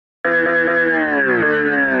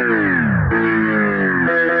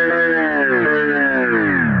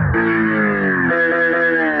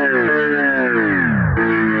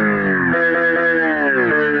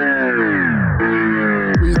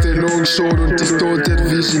distorted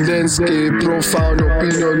vision landscape, profound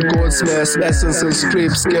opinion, God's mass, essence and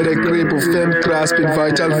scripts. Get a grip of them grasping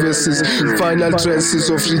vital verses, final trances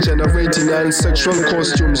of regenerating and sexual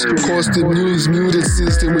costumes. Costume news, muted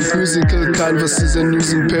system with musical canvases and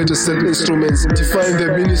using pedestal instruments. Define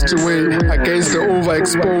the ministry way against the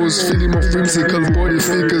overexposed film of whimsical body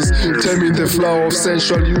figures. Taming the flower of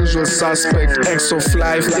sensual usual suspect, acts of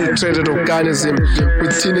life, ill-treated organism.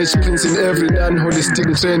 With teenage prints in every non-holistic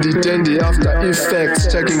trendy dandy after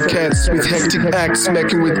effects, checking cats with hectic acts,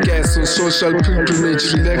 smacking with gas on social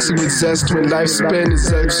pilgrimage, relaxing with zest when lifespan is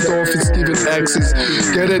self-stuff, it's given access.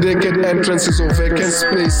 Get entrances or vacant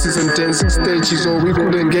spaces and dancing stages, or we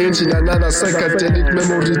could engage in another psychedelic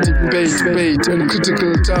memory debate and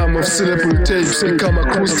critical time of syllable tapes become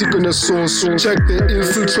acoustic on a source. Check the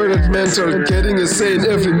infiltrated mental, getting a say in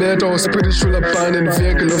every matter or spiritual abandoned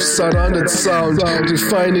vehicle of surrounded sound,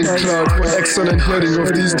 refining crowd for excellent hearing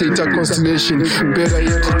of these data constellation. Better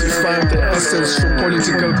yet to define the essence from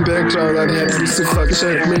political background that had Lucifer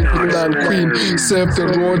checkmate with non-queen. Serve the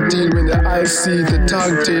raw deal when the eye see the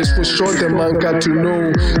tongue taste. For sure the manka to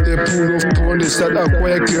know the pool of bondage that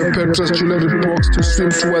acquire Cleopatra's jewelry box to swim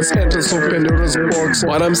towards entrance of Pandora's box.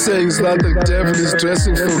 What I'm saying is that the devil is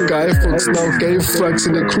dressing for Guy Fawkes, now gay flags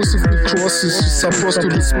and the crucifix crosses. You're supposed to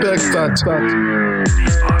respect that.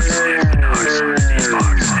 Beatbox Equinox,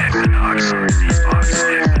 Beatbox Equinox, Beatbox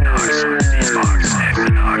Equinox, Beatbox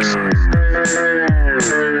Equinox.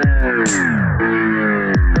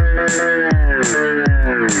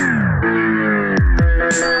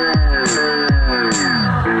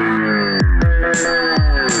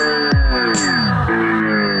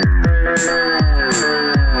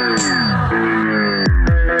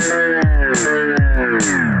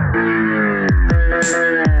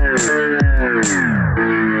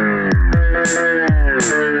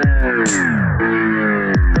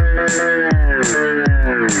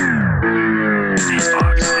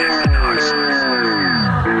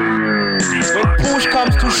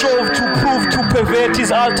 Pervert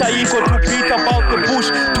his alter ego, to beat about the bush,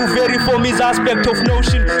 to vary from his aspect of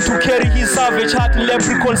notion, to carry his savage heart in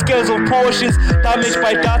leprechaun scales of portions, damaged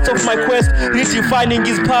by darts of my quest, redefining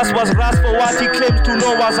his past was rust for what he claims to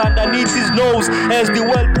know was underneath his nose, as the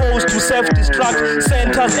well posed to self-destruct,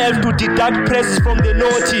 sent us elf to deduct praises from the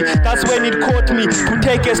naughty. That's when it caught me to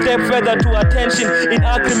take a step further to attention, in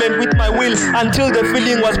agreement with my will, until the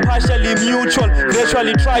feeling was partially mutual,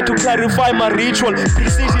 virtually tried to clarify my ritual,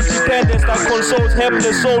 precision dependence that consoles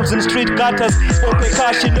helpless souls in street gutters, for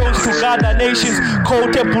percussion notes to gather nations,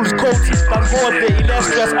 quotables coats that hoard the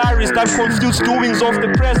illustrious iris that confuse doings of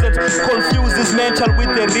the present, confuses mental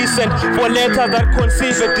with the recent, for letters that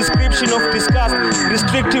conceive a description of disgust,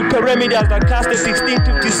 restrictive pyramids that cast a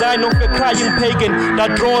distinctive design of a crying pagan,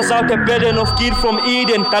 that draws out a burden of guilt from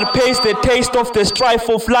Eden, that pastes the taste of the strife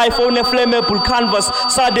of life on a flammable canvas.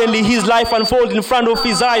 Suddenly his life unfolds in front of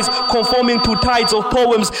his eyes, conforming to tides of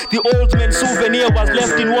poems. The old man's souvenir was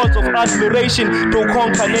left in words of admiration to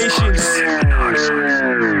conquer nations.